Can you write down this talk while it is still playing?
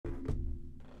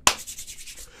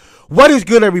What is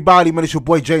good, everybody? Man, it's your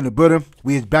boy Jay in the building.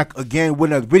 We is back again with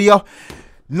another video.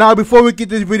 Now, before we get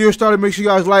this video started, make sure you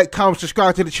guys like, comment,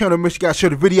 subscribe to the channel. Make sure you guys share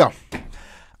the video.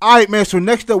 Alright, man, so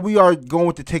next up, we are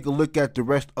going to take a look at the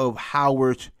rest of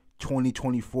Howard's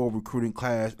 2024 recruiting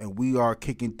class, and we are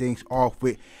kicking things off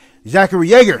with Zachary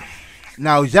Yeager.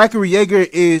 Now, Zachary Yeager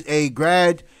is a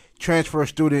grad transfer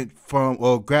student from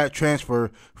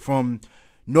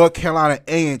North Carolina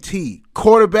A&T,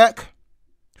 quarterback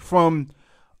from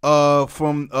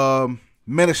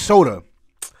Minnesota,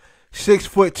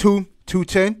 6'2",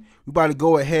 210. We about to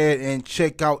go ahead and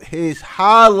check out his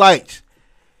highlights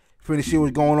for to see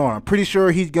what's going on. I'm pretty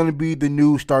sure he's going to be the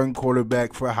new starting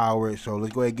quarterback for Howard. So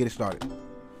let's go ahead and get it started.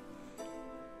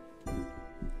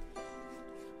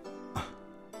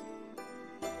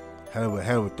 Hell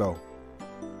of a throw.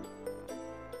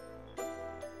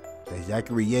 That's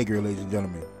Zachary Yeager, ladies and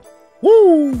gentlemen.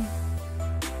 Woo!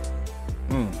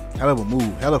 Hell of a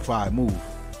move. Hellified move.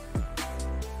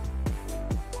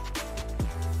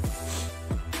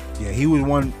 Yeah, he was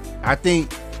one. I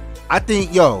think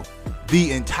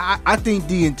the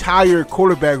entire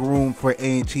quarterback room for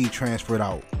A&T transferred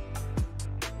out.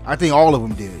 I think all of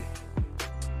them did,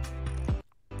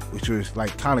 which was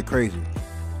like kind of crazy.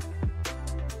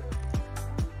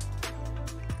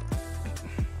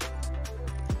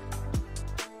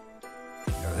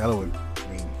 Yeah, hell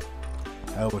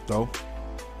of a throw.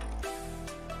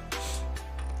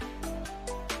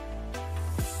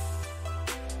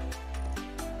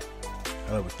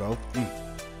 Hell of a throw.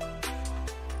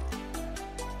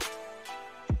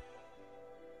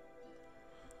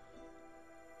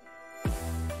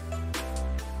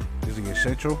 Is it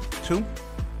central too?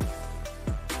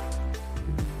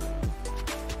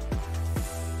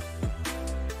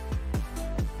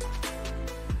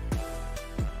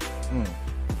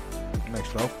 Nice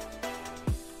throw.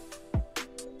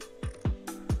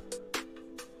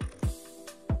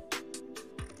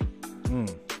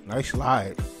 Nice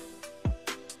slide.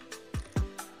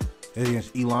 It's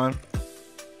against Elon.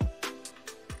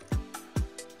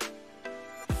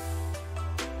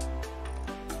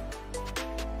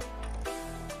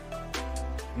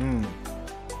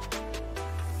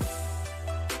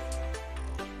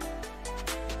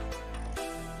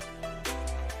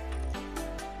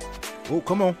 Oh,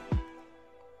 come on.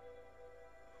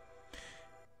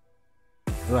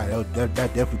 Right, that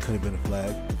definitely could have been a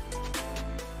flag.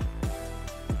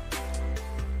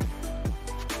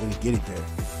 Let me get it there.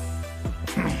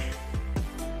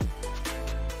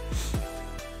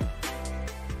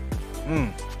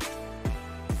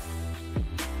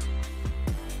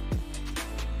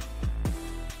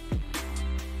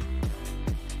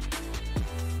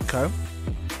 Okay.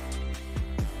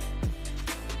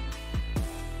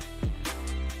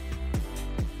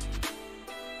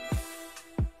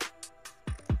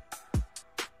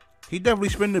 He definitely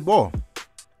spin the ball.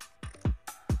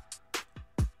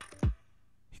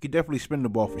 He could definitely spin the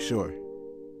ball for sure.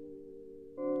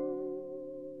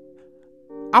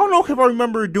 I don't know if I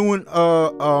remember doing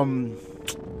a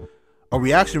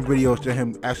reaction videos to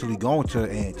him actually going to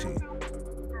A&T. I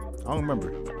don't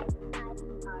remember.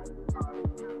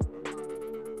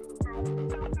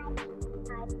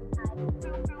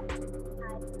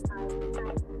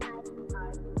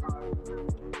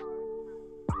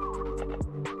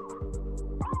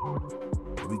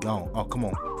 We gone. Oh, come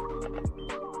on.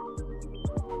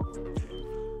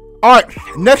 All right.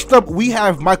 Next up, we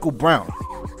have Michael Brown.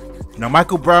 Now,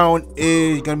 Michael Brown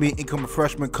is going to be an incoming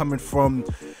freshman coming from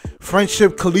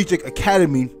Friendship Collegiate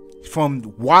Academy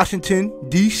from Washington,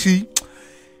 D.C.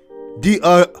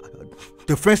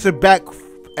 Defensive back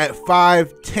at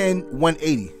 5'10",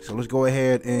 180. So let's go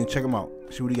ahead and check him out.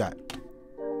 See what he got.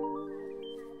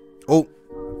 Oh,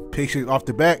 pick six off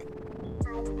the back.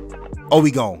 Oh,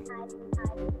 we gone.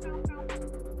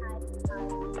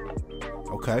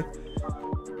 Okay.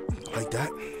 Like that.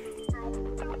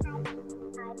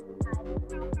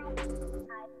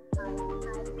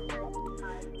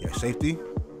 Yeah, safety.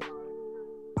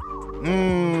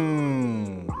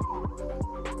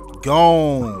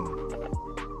 Gone.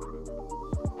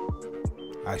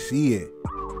 I see it.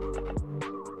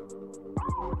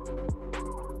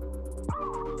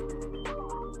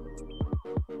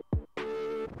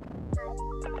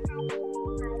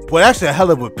 Boy, that's a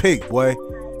hell of a pick, boy.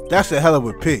 That's a hell of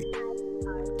a pick.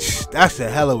 That's a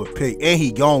hell of a pick. And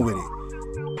he gone with it.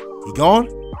 He gone?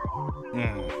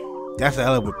 That's a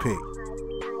hell of a pick.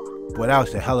 Boy, that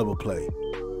was a hell of a play.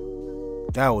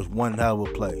 That was one hell of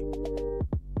a play.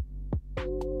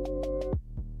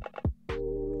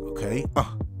 Okay.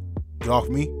 Get off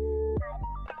me.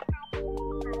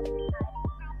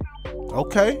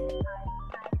 Okay.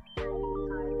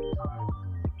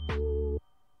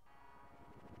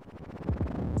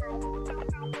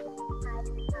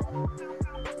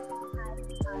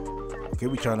 Okay,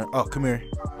 we trying to. Oh, come here.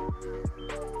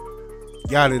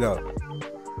 Got it up.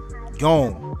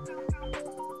 Gone.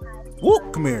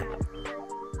 Whoop, come here.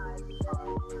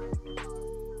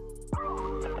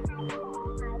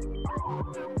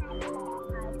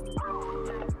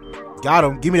 Got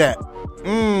him. Give me that.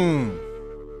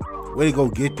 Way to go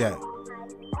get that.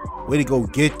 Way to go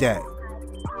get that.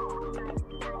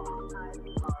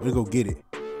 Way to go get it.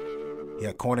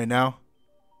 Yeah, corner now.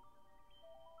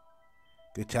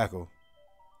 Good tackle.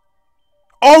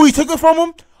 Oh, he took it from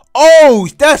him? Oh,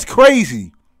 that's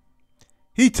crazy.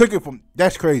 He took it from...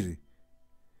 That's crazy.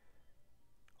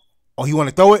 Oh, he want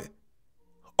to throw it?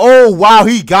 Oh, wow,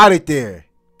 he got it there.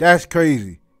 That's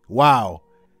crazy. Wow.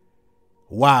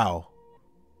 Wow.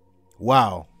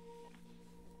 Wow.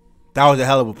 That was a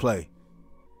hell of a play.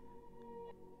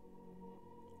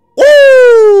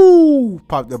 Ooh!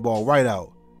 Popped that ball right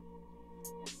out.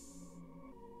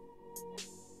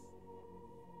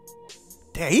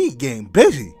 Damn, he getting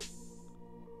busy.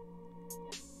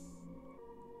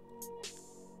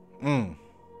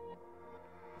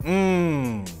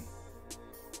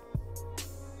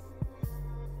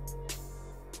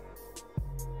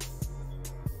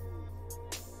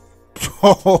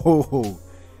 Oh,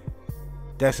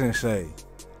 that's insane.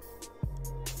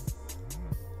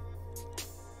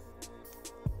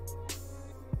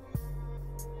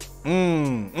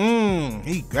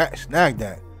 He got snagged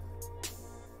that.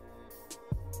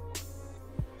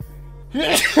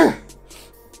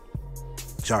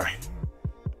 Sorry.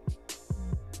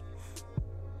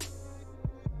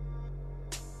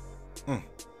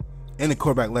 And the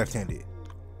quarterback left-handed.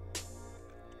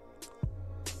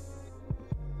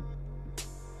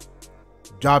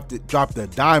 Dropped the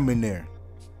dime in there.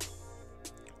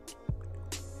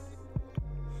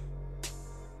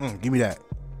 Give me that.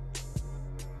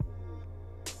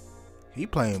 He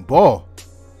playing ball.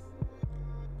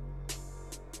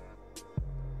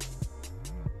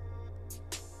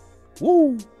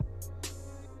 Woo.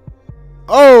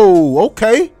 Oh,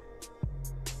 okay.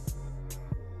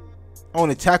 On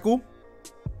the tackle.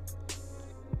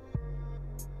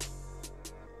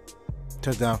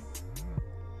 Touchdown.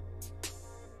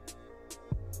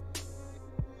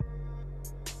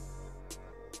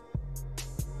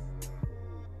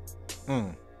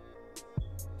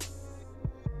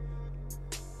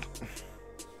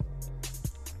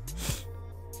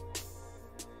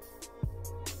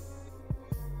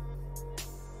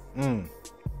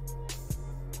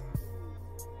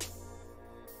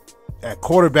 At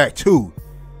quarterback too.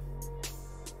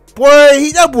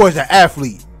 Boy, that boy's an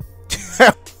athlete.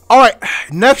 All right,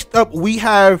 next up we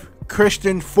have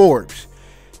Christian Forbes.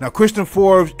 Now, Christian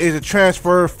Forbes is a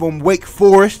transfer from Wake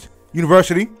Forest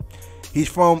University. He's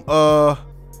from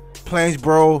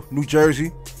Plainsboro, New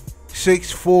Jersey.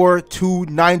 6'4",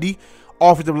 290,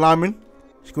 offensive lineman.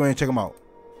 Let's go ahead and check him out.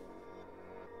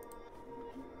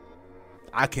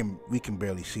 We can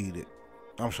barely see it.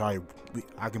 I'm sorry,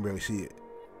 I can barely see it.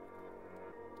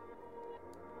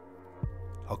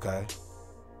 Okay.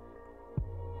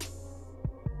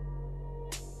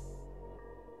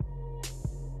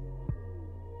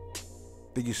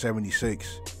 I think he's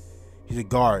 76. He's a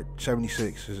guard.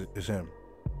 76 is him.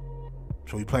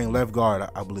 So he's playing left guard,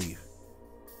 I believe.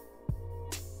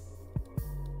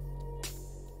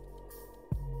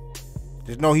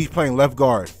 Just know he's playing left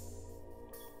guard.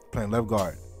 Playing left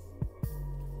guard.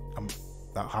 I'm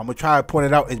gonna try to point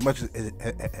it out as much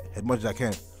as I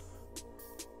can.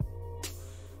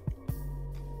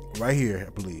 Right here, I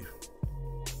believe.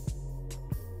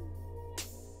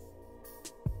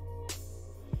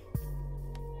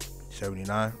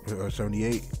 '79 or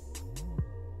 '78.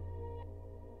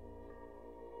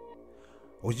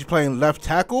 Was he playing left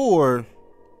tackle or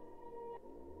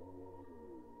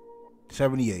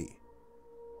 78?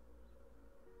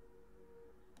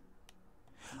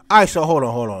 All right, so hold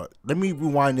on. Let me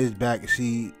rewind this back and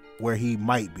see where he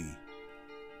might be.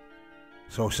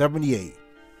 So 78.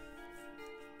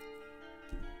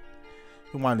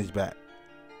 Rewind this back.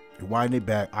 Rewind it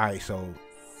back. All right, so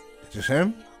it's just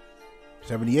him.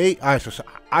 78. All right, so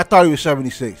I thought he was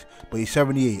 76, but he's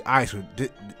 78. All right, so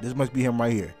this must be him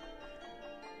right here.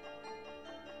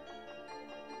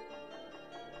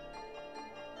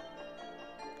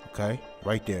 Okay,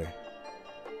 right there.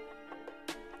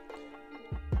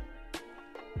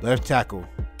 Left tackle,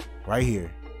 right here.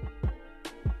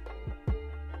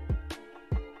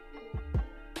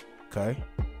 Okay.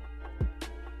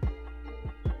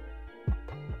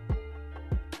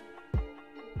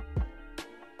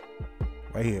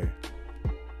 Right here.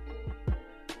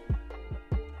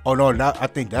 Oh no, I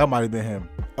think that might have been him.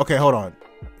 Okay, hold on.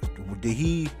 Did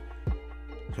he?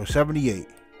 So 78.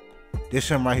 This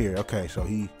him right here. Okay, so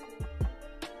he.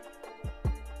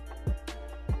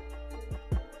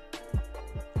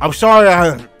 I'm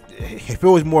sorry. If it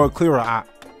was more clearer, I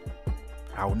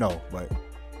don't know, but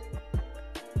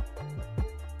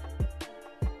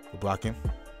we're blocking.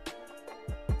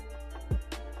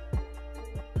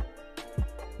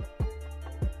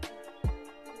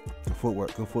 Good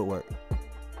footwork. Good footwork.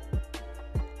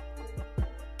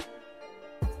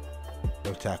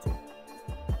 No tackle.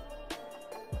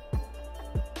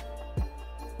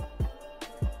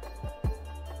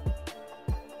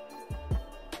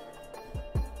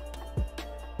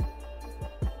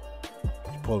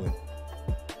 Pulling.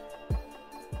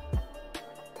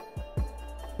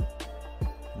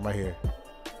 Right here.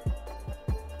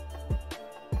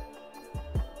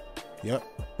 Yep.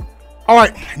 All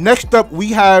right. Next up,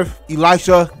 we have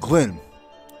Elisha Glenn.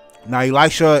 Now,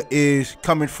 Elisha is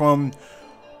coming from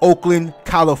Oakland,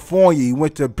 California. He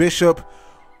went to Bishop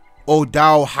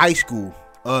O'Dowd High School.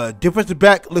 Defensive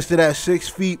back listed at 6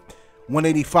 feet,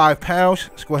 185 pounds.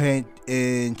 Let's go ahead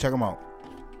and check him out.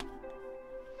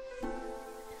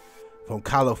 From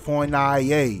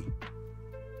California.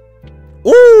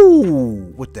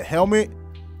 Ooh, with the helmet.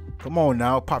 Come on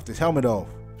now, pop this helmet off.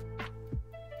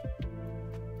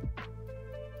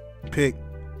 Pick.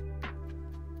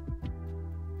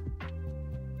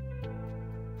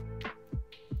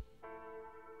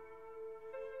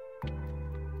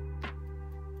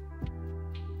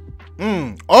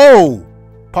 Oh,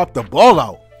 pop the ball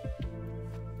out.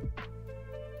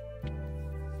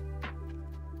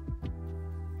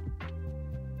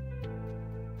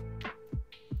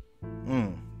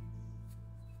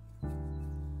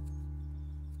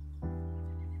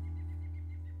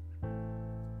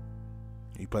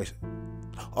 He plays.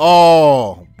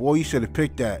 Oh, boy, you should have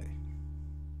picked that.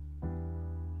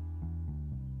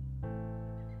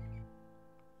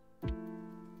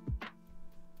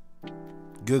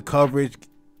 Good coverage.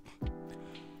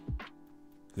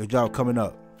 Good job coming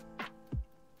up.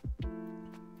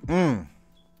 Good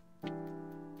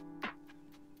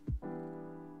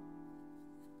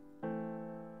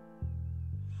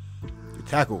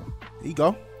tackle. There you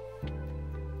go.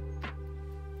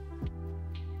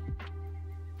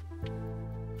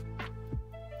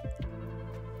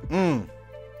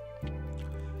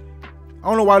 I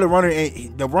don't know why the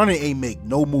runner ain't make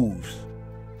no moves.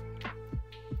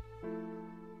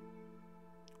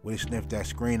 Will he sniff that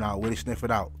screen out? Will he sniff it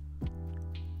out?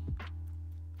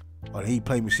 Oh, did he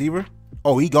play receiver?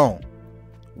 Oh, he gone.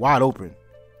 Wide open.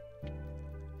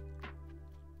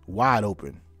 Wide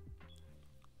open.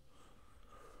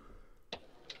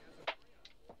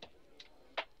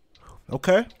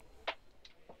 Okay.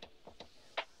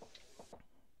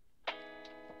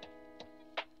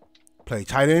 Play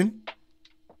tight end.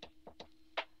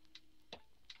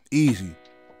 Easy.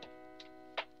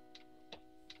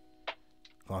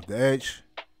 Off the edge.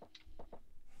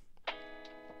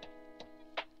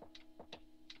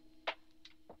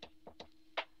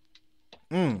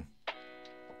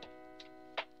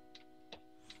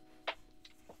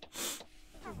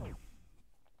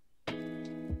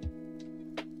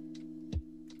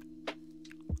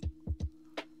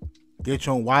 Get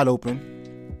you on wide open.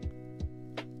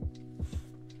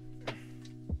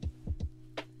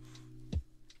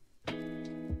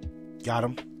 Got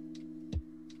him.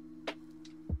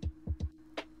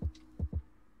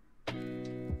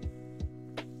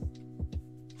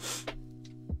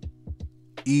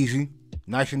 Easy.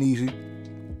 Nice and easy.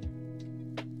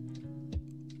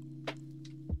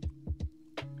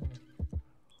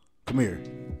 Come here.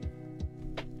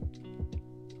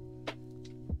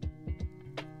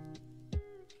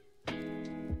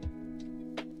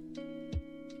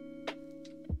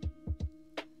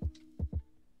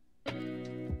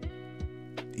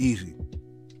 Easy.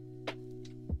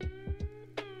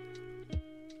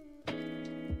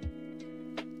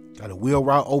 Got a wheel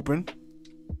route open.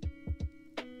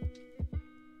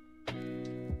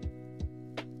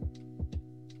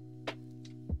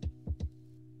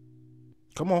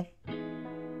 Come on.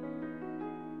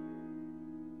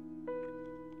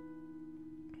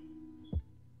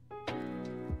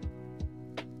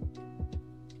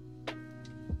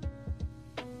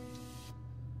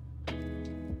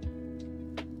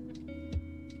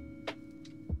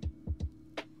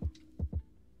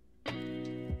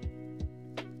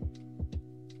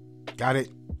 Got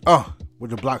it. With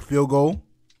the block field goal.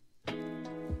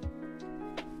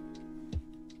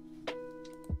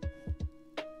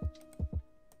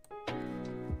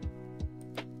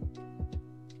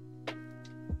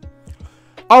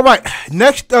 All right,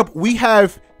 next up we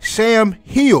have Sam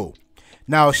Hill.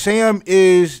 Now Sam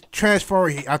is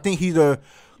transferring. I think he's a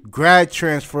grad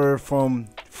transfer from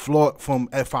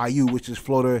FIU, which is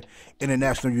Florida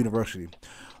International University.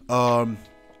 Offensive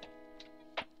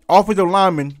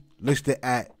lineman listed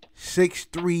at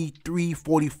 6'3",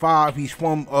 345. He's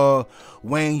from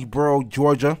Waynesboro,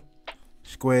 Georgia.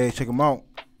 Let's go ahead and check him out.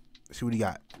 Let's see what he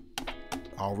got.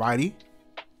 Alrighty.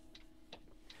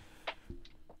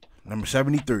 Number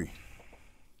 73.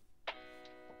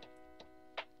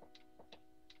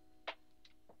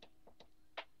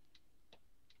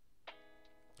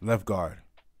 Left guard.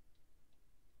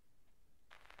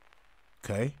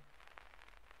 Okay.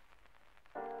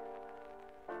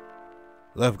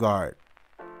 Left guard.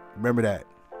 Remember that.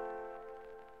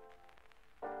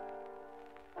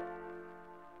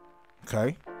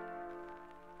 Okay.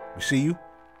 We see you.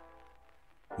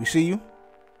 We see you.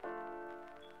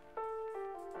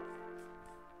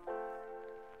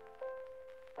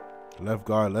 Left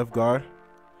guard, left guard.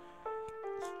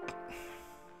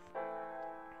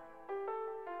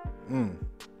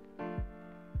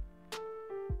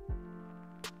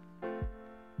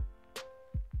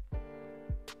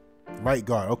 Right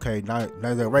guard. Okay, now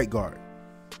the right guard.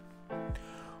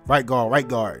 Right guard, right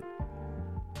guard.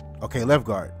 Okay, left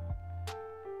guard.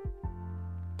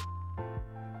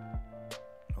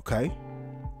 Okay.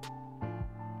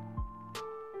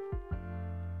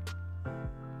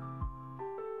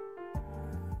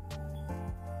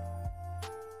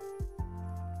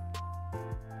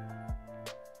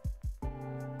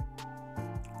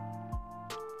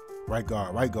 Right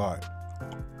guard, right guard.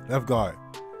 Left guard.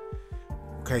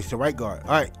 Okay, so right guard. All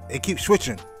right, it keeps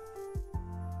switching.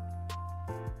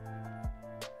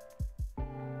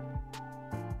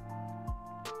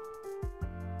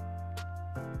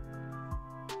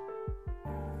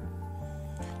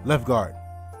 Left guard.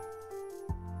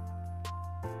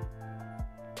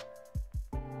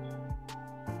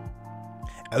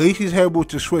 At least he's able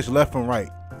to switch left and right.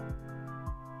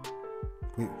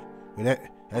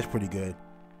 That's pretty good.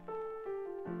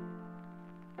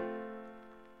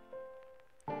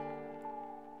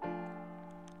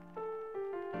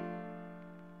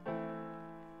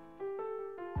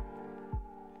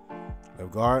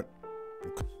 Left guard.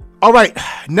 All right,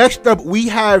 next up we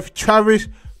have Travis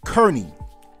Kerney.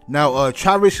 Now,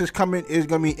 Travis is gonna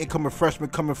be an incoming freshman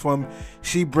coming from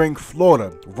Sebring,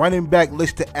 Florida. Running back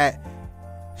listed at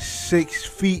 6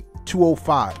 feet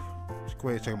 205. Let's go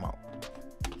ahead and check him out.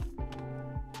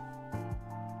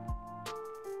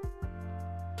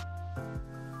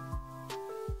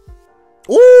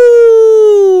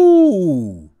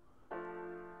 Ooh!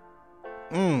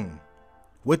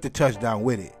 With the touchdown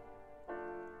with it.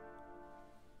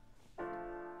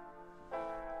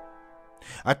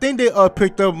 I think they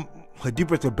picked up a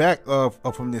defensive back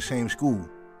from the same school,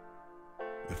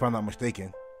 if I'm not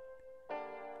mistaken.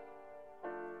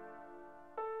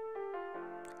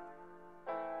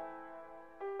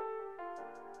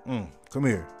 Come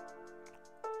here.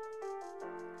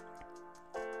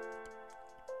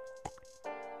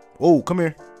 Oh, come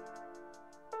here.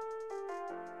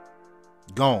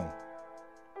 Gone.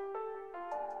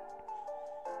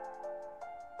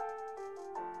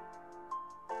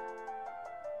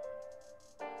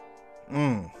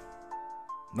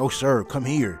 No, sir. Come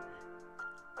here.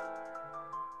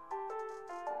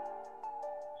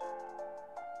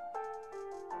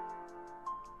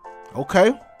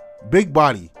 Okay. Big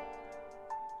body.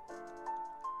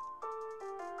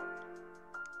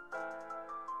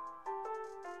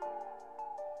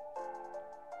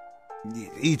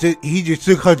 He just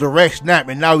took a direct snap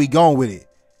and now he gone with it.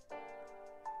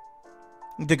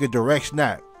 He took a direct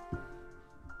snap.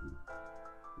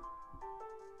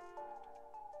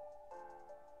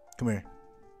 Come here.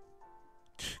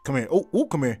 Come here. Oh,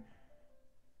 come here.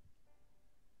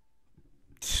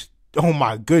 Oh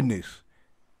my goodness.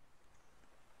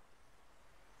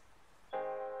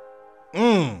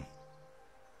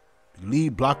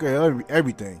 Lead blocker,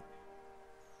 everything.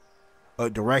 A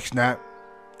direct snap.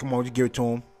 Come on, just give it to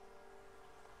him.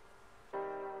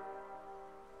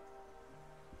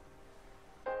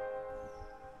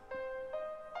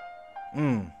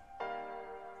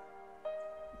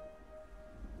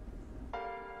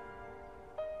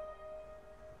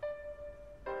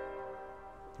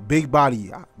 Big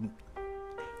body.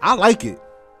 I like it.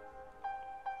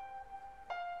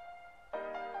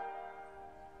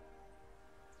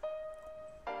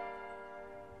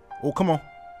 Oh, come on.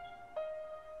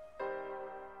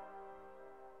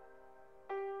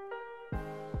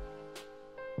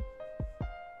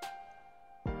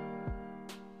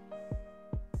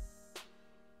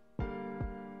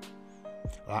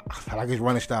 I like his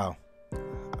running style.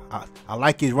 I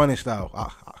like his running style.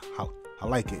 I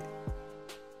like it.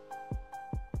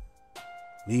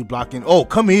 Lead blocking. Oh,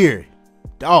 come here.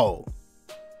 Dog.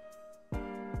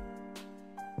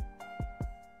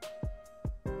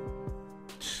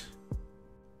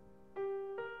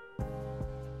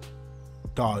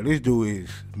 Dog, this dude is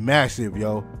massive,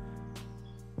 yo.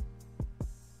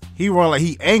 He run like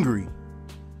he angry.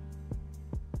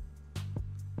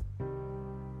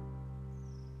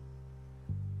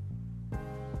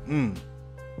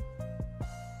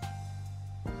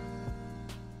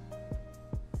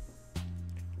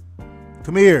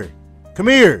 Come here. Come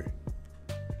here.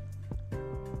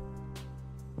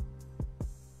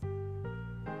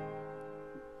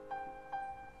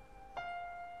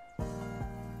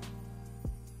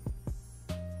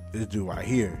 This dude right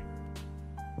here.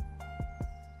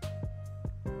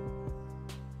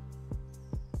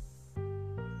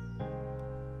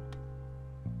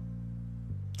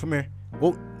 Come here.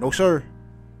 Oh, no, sir.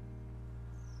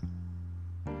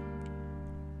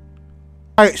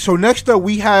 All right, so next up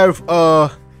we have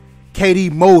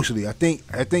KD Mosley. I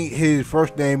think his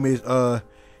first name is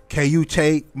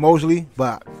K-U-T Mosley,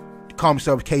 but call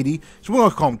himself KD. So we're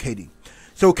gonna call him KD.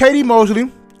 So KD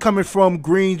Mosley, coming from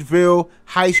Greensville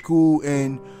High School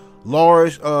in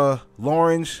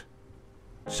Lawrence,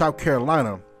 South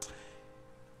Carolina.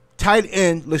 Tight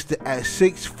end listed at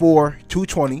 6'4",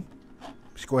 220.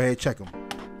 Let's go ahead and check him.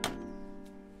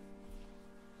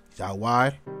 He's out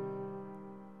wide.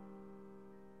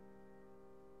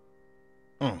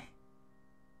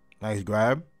 Nice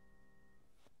grab.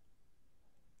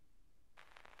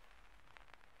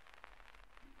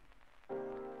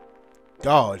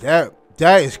 Dog, that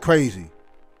is crazy.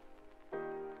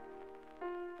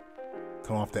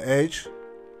 Come off the edge.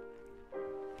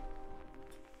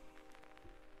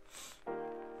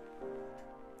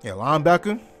 Yeah,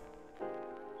 linebacker.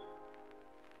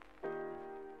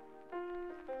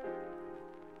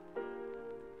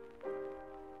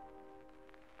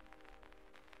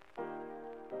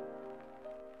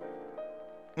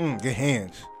 Get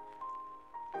hands.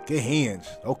 Get hands.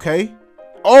 Okay.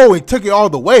 Oh, he took it all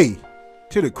the way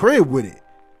to the crib with it.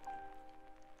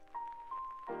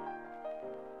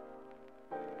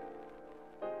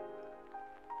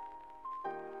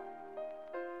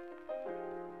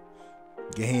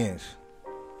 Get hands.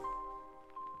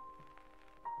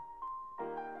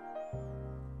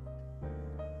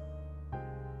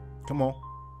 Come on.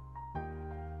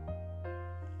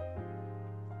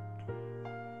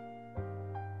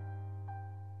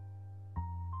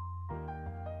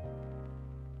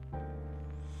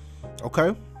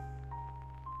 Okay.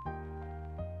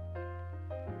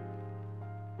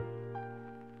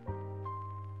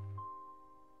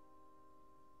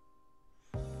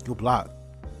 Good block.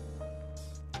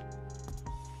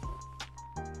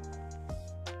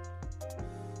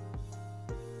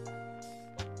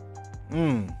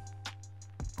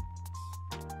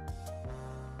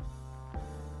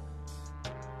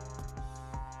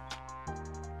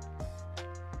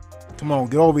 Come on,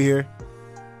 get over here.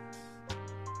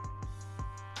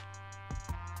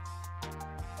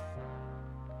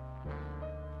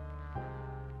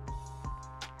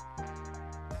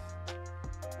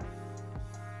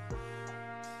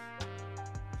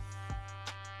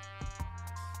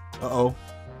 Uh-oh.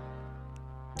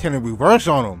 Taking reverse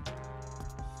on him.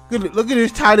 Look at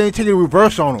this tight end taking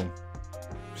reverse on him.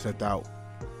 Stepped out.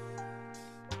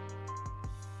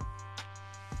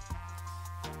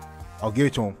 I'll give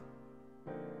it to him.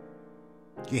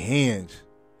 Get hands.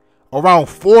 Around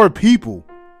 4 people.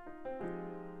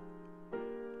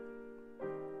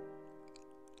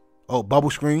 Oh, bubble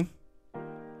screen.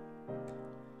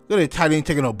 Look at the tight end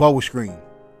taking a bubble screen.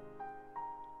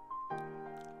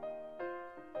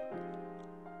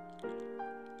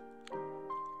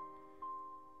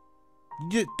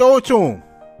 Just throw it to him.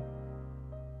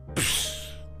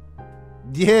 Psst.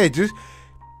 Yeah, just.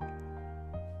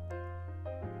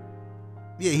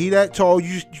 Yeah, he that tall.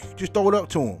 You just throw it up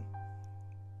to him.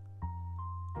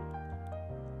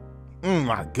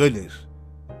 My goodness.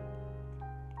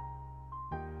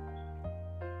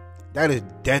 That is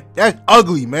dead. That's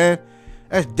ugly, man.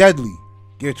 That's deadly.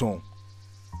 Get to him.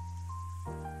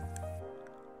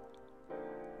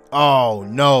 Oh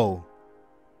no.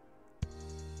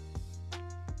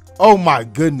 Oh my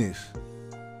goodness.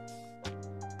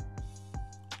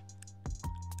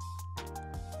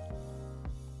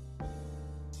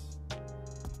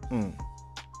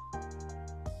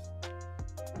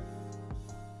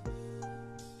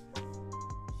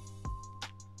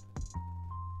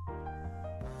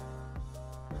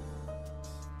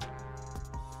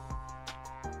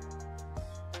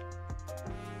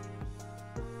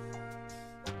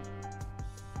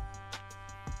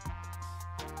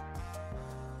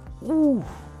 Ooh.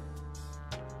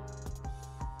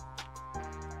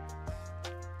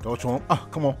 Throw it to him. Ah,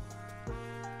 come on.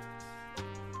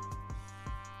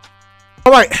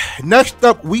 All right. Next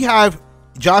up, we have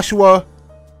Joshua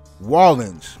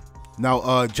Rawlings.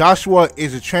 Now, Joshua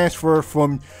is a transfer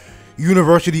from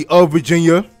University of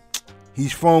Virginia.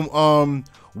 He's from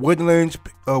Woodland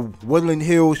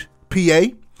Hills, PA.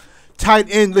 Tight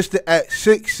end listed at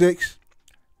 6'6",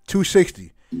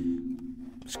 260.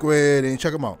 Let's go ahead and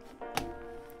check him out.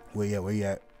 Where you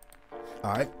at?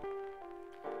 All right.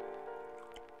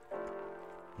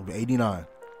 Number 89.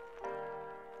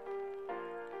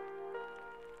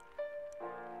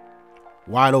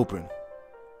 Wide open.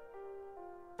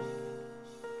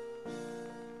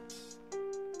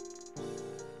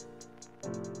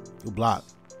 Good block.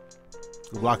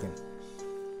 Good blocking.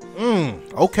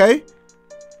 Okay.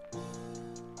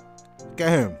 Look at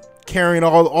him. Carrying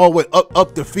all the way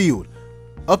up the field.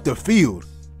 Up the field.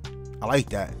 I like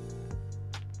that.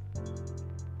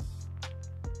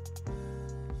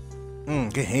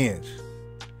 Good hands.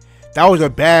 That was a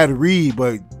bad read,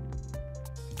 but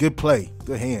good play.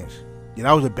 Good hands. Yeah,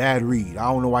 that was a bad read.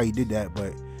 I don't know why he did that,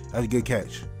 but that's a good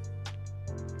catch.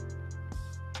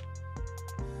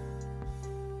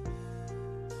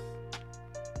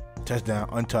 Touchdown,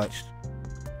 untouched.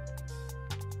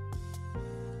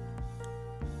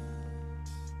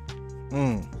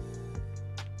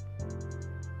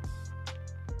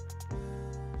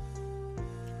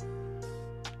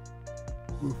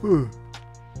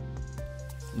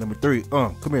 Number 3,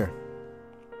 come here.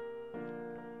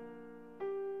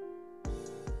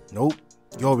 Nope,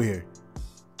 get over here.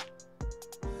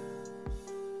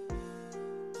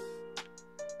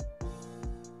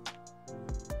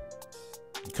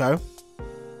 Okay,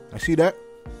 I see that.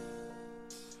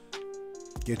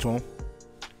 Get to him.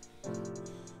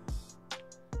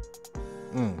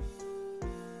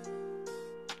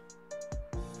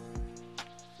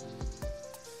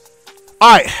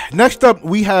 All right, next up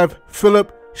we have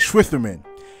Phillip Smitherman.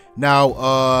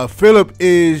 Now, Phillip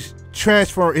is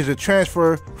a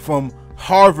transfer from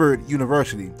Harvard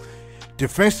University.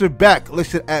 Defensive back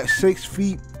listed at 6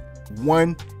 feet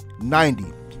 190.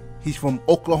 He's from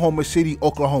Oklahoma City,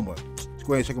 Oklahoma. Let's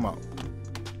go ahead and check him out.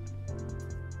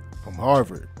 From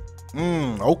Harvard.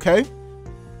 Okay.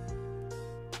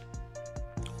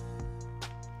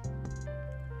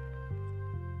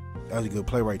 That was a good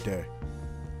play right there.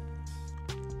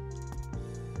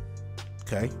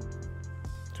 Okay.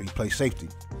 So he plays safety.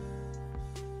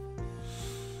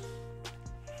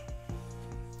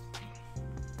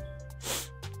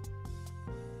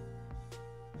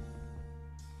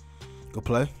 Good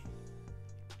play.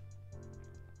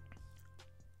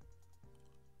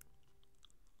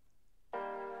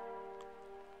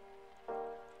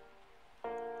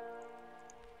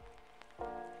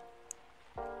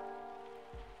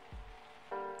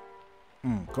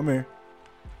 Come here.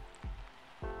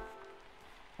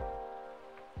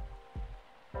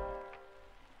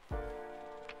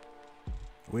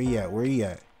 Where you at? Where you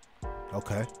at?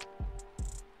 Okay.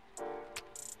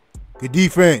 Good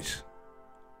defense.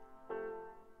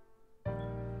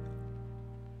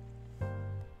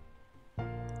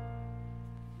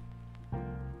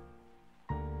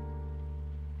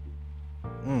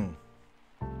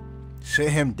 Sit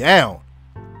him down.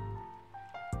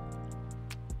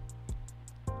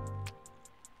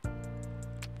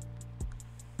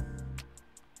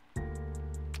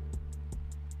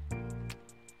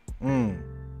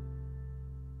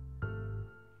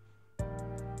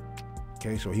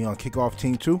 Okay, so he on kickoff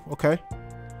team 2. Okay,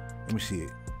 let me see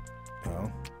it.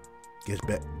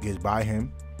 Gets by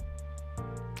him.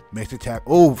 Makes the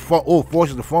tackle.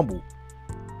 Forces the fumble.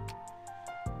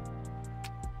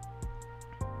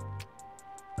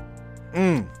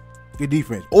 Good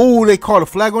defense. Oh, they called a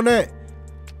flag on that.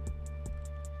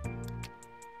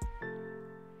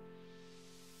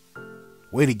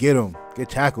 Way to get him. Good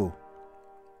tackle.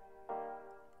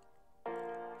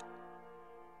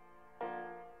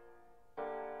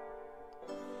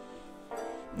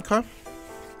 Okay.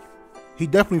 He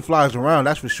definitely flies around,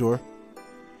 that's for sure.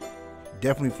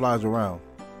 Definitely flies around.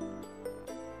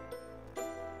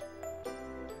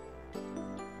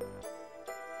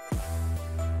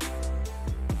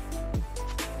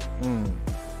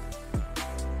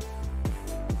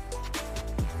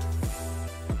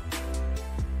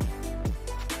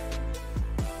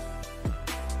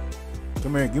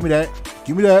 Come here, give me that.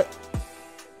 Give me that.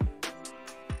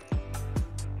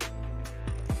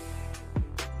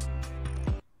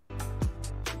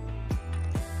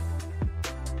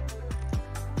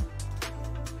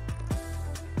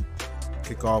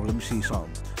 Kick off. Let me see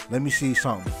something. Let me see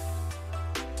something.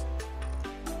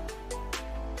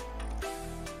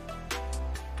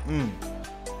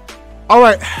 All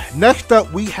right, next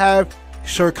up we have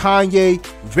Sir-Kanye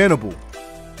Venable.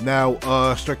 Now,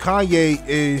 Sir-Kanye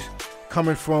is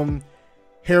coming from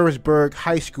Harrisburg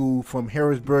High School from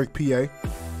Harrisburg, PA.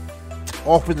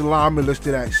 Offensive lineman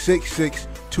listed at 6'6",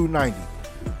 290.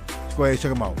 Let's go ahead and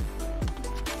check him out.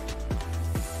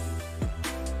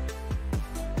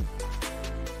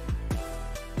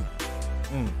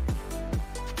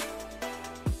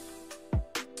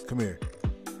 Come here.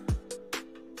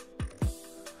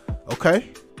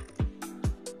 Okay.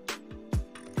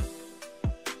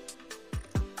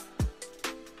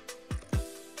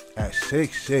 At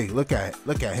 6'6", look at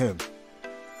him.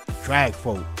 Drag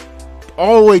folk.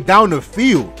 All the way down the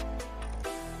field.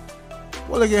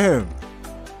 Well, look at him.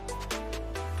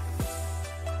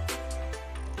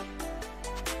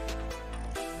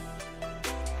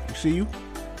 You see you?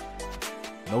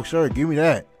 No, sir. Give me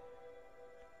that.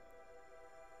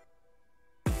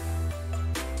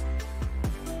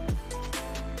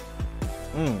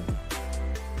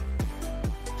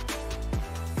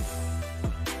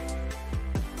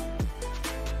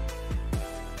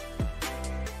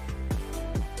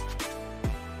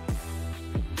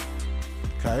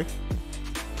 Okay.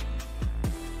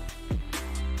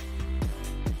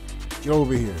 Get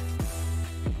over here.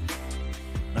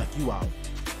 Knock you out.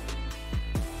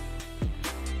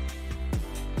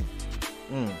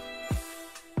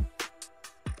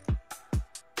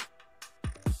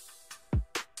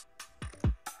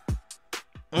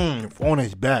 On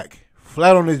his back.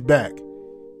 Flat on his back.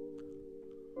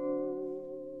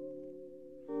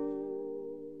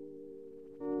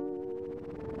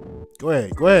 Go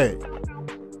ahead. Go ahead.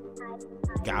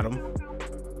 Got him.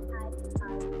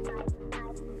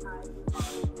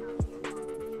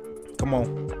 Come on.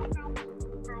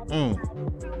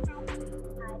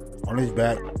 On his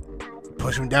back.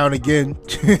 Push him down again.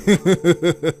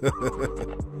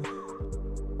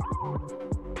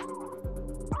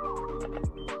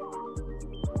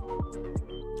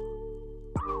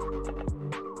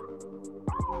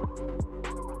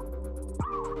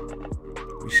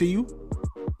 We see you.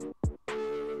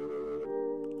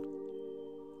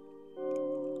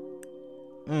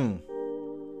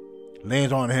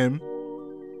 Lands on him.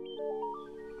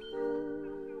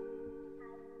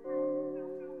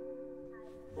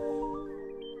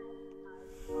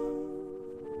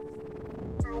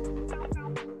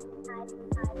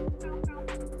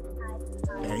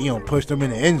 And he don't push them in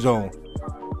the end zone.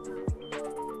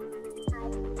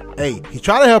 Hey, he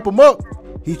tried to help him up.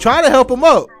 He tried to help him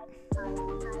up.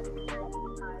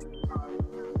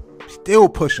 Still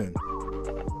pushing.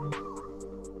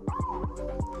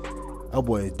 That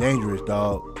boy is dangerous,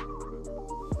 dog.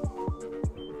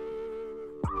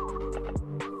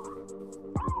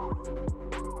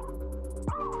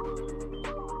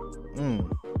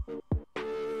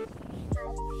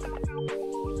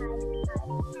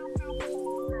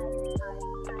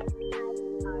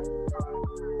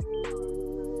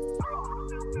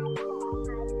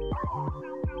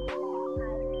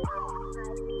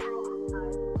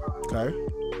 Okay.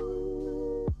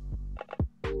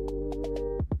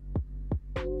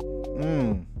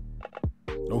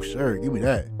 No, sir. Give me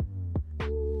that.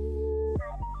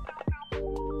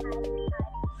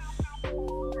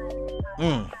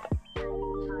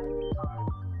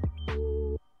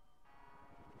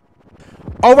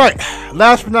 All right.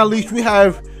 Last but not least, we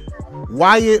have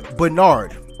Wyatt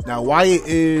Bernard. Now, Wyatt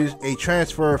is a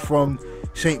transfer from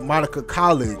St. Monica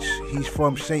College. He's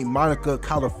from St. Monica,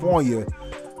 California.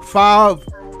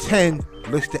 5'10",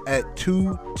 listed at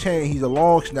 210. He's a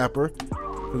long snapper.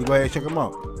 Let's go ahead and check him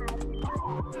out.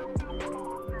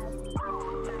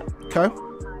 Okay.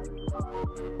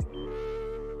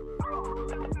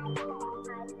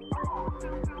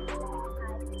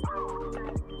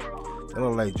 That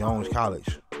look like Jones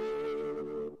College.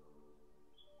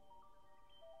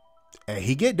 And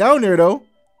he get down there though.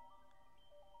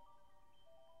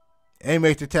 And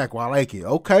makes the tackle. I like it.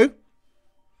 Okay.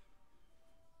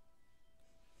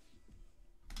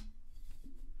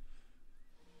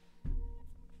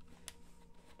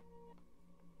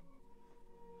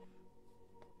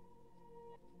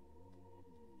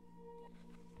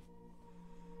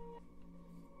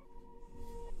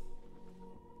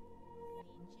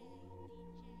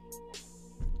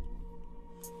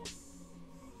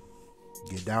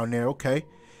 Get down there, okay.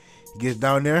 He gets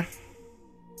down there.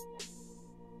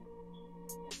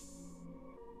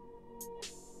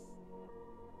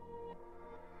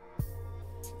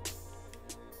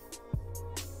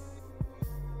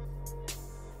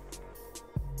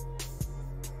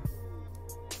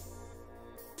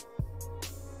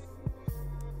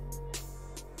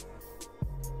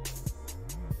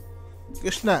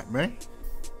 Good snap, man.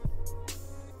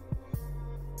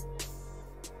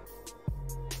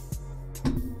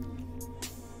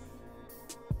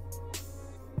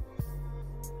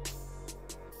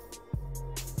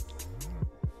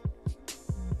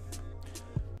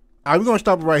 All right, we're gonna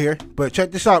stop it right here. But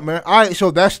check this out, man. All right,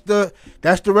 so that's the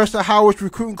rest of Howard's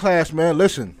recruiting class, man.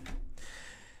 Listen,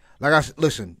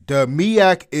 the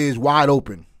MEAC is wide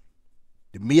open.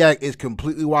 The MEAC is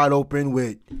completely wide open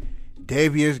with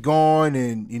Davies gone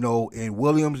and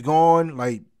Williams gone.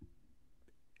 Like,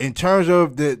 in terms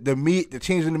of the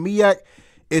teams in the MEAC,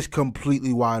 it's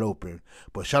completely wide open.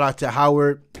 But shout out to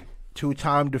Howard,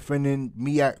 2-time defending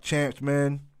MEAC champs,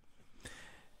 man.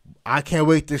 I can't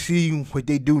wait to see what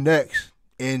they do next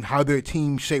and how their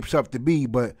team shapes up to be.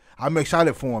 But I'm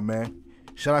excited for them, man.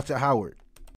 Shout out to Howard.